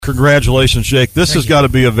Congratulations, Jake. This has got to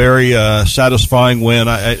be a very satisfying win.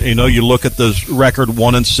 You look at the record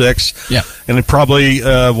 1-6. Yeah. And it probably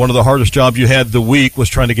one of the hardest jobs you had the week was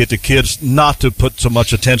trying to get the kids not to put so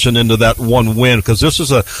much attention into that one win, because this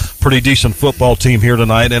is a pretty decent football team here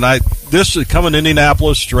tonight. And this is coming to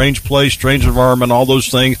Indianapolis, strange place, strange environment, all those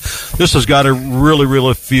things. This has got to really,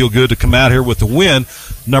 really feel good to come out here with the win,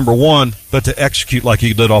 number one, but to execute like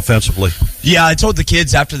you did offensively. Yeah, I told the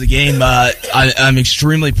kids after the game I'm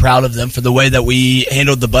extremely proud of them for the way that we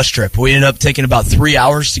handled the bus trip. We ended up taking about 3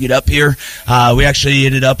 hours to get up here. We actually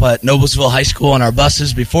ended up at Noblesville High School on our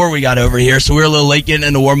buses before we got over here, so we were a little late getting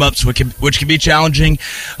into warm-ups, which can be challenging.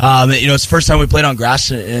 It's the first time we played on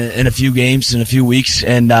grass in a few games, in a few weeks,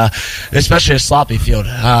 and especially a sloppy field.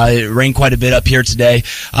 It rained quite a bit up here today,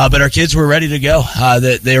 but our kids were ready to go.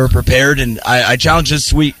 They were prepared, and I challenged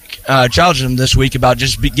them this week about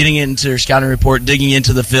just getting into their scouting report, digging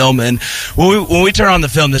into the film, and when we turn on the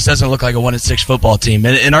film, this doesn't look like a 1-6 football team.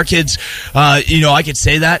 And our kids, I could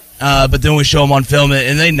say that, but then we show them on film,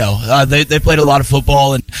 and they know. They played a lot of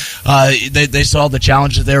football, and they saw the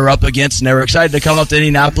challenge that they were up against, and they were excited to come up to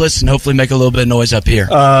Indianapolis and hopefully make a little bit of noise up here.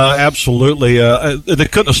 Absolutely. They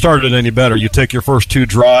couldn't have started any better. You take your first two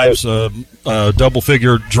drives,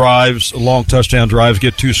 double-figure drives, long touchdown drives,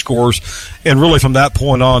 get 2 scores, and really from that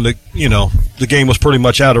point on, the game was pretty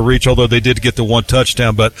much out of reach, although they did get the 1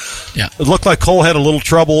 touchdown. But it looked like Cole had a little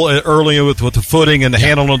trouble early with the footing and the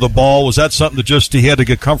handling of the ball. Was that something that he had to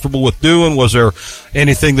get comfortable with doing? Was there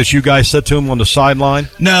anything that you guys said to him on the sideline?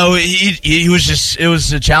 No, he was it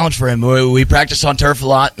was a challenge for him. We practice on turf a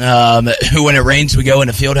lot. When it rains, we go in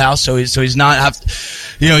a field house, so he's not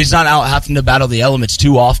out having to battle the elements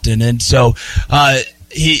too often, and so.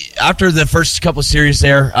 After the first couple of series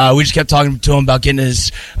there, we just kept talking to him about getting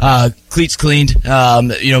his cleats cleaned,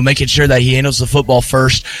 making sure that he handles the football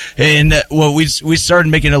first. And we started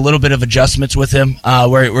making a little bit of adjustments with him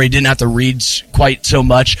where he didn't have to read quite so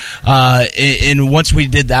much. And once we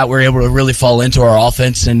did that, we were able to really fall into our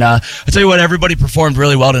offense. And I'll tell you what, everybody performed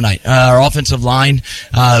really well tonight. Our offensive line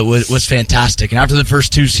was fantastic. And after the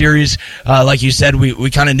first 2 series, like you said,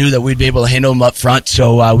 we kind of knew that we'd be able to handle them up front,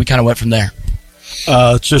 so we kind of went from there.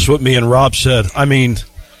 It's just what me and Rob said. I mean,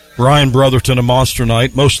 Ryan Brotherton, a monster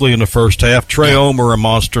night, mostly in the first half. Trey Omer, a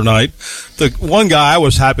monster night. The one guy I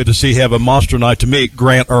was happy to see have a monster night, to me,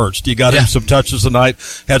 Grant Ernst. He got him some touches tonight,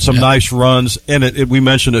 had some nice runs, and we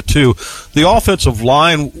mentioned it too. The offensive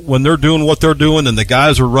line, when they're doing what they're doing and the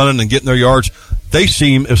guys are running and getting their yards, they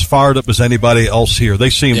seem as fired up as anybody else here. They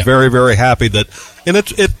seem very, very happy and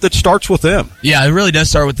it starts with them. Yeah, it really does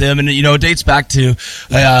start with them, and it dates back to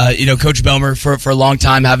Coach Belmer for a long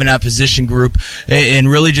time having that position group and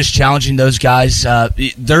really just challenging those guys.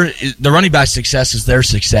 The running back success is their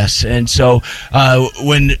success, and so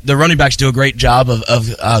when the running backs do a great job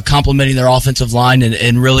of complimenting their offensive line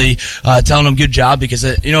and really telling them good job, because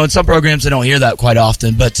in some programs they don't hear that quite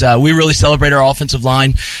often, but we really celebrate our offensive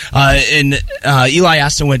line. And Eli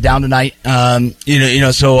Aston went down tonight,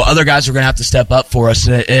 so other guys are going to have to step up for us,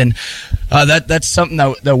 and that's something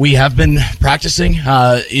that we have been practicing.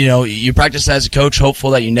 You practice as a coach, hopeful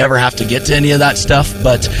that you never have to get to any of that stuff,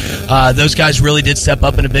 but those guys really did step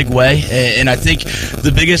up in a big way, and I think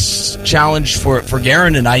the biggest challenge for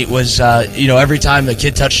Garen tonight was every time a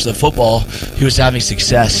kid touched the football, he was having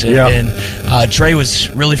success, and Trey was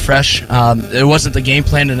really fresh. It wasn't the game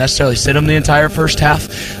plan to necessarily sit him the entire first half,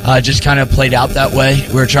 just kind of played out that way.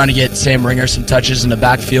 We were trying to get Sam Ringer some touches in the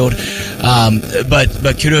backfield,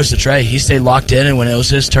 but kudos to Trey. He stayed locked in, and when it was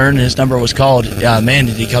his turn and his number was called, man,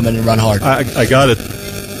 did he come in and run hard. I got to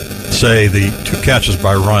say the 2 catches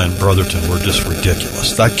by Ryan Brotherton were just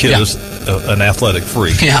ridiculous. That kid is an athletic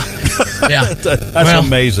freak. That's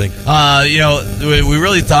amazing. We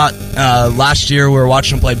really thought last year we were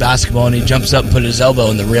watching him play basketball, and he jumps up and put his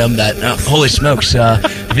elbow in the rim. That holy smokes!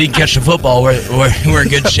 If he can catch the football, we're in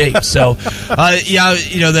good shape. So,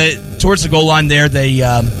 towards the goal line there, they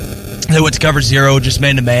went to cover 0, just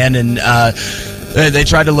man to man, and they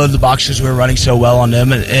tried to load the box because we were running so well on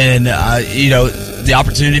them, and the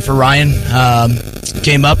opportunity for Ryan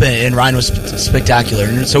came up, and Ryan was spectacular.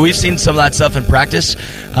 And so we've seen some of that stuff in practice.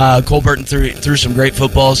 Cole Burton threw some great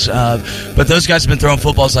footballs, but those guys have been throwing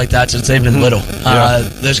footballs like that since they've been little.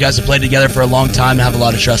 Those guys have played together for a long time and have a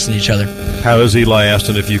lot of trust in each other. How is Eli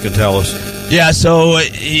Aston, if you can tell us? Yeah, so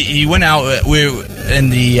he went out in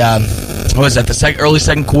the what was that, the early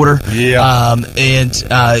second quarter. Yeah. And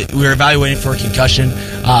we were evaluating for a concussion.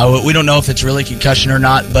 We don't know if it's really concussion or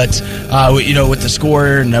not, but with the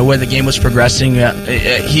score and the way the game was progressing,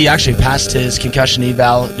 he actually passed his concussion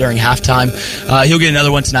eval during halftime. He'll get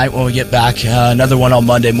another one tonight when we get back, another one on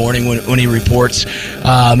Monday morning when he reports.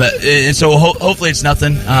 And so hopefully it's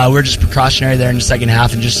nothing. We're just precautionary there in the second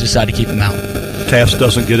half and just decided to keep him out. Task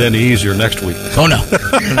doesn't get any easier next week. Oh, no.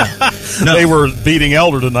 No. They were beating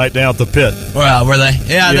Elder tonight down at the pit. Well, were they?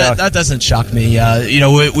 Yeah. That doesn't shock me.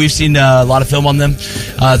 We've seen a lot of film on them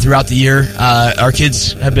throughout the year. Our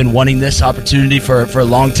kids have been wanting this opportunity for a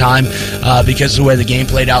long time because of the way the game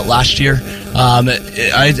played out last year.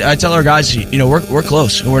 I tell our guys, we're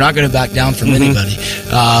close. We're not going to back down from anybody,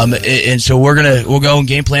 and so we'll go and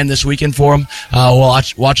game plan this weekend for them. We'll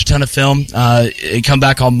watch a ton of film, and come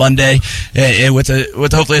back on Monday with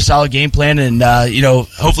hopefully a solid game plan, and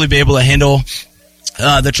hopefully be able to handle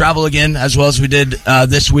the travel again as well as we did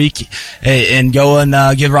this week, and go and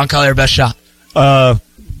give Roncalli our best shot.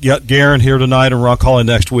 Garen here tonight and Roncalli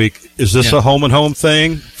next week. Is this a home and home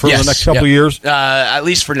thing for the next couple of years? At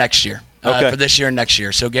least for next year. Okay. For this year and next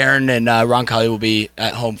year. So Garen and Roncalli will be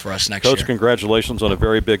at home for us next year. Coach, congratulations on a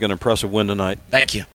very big and impressive win tonight. Thank you.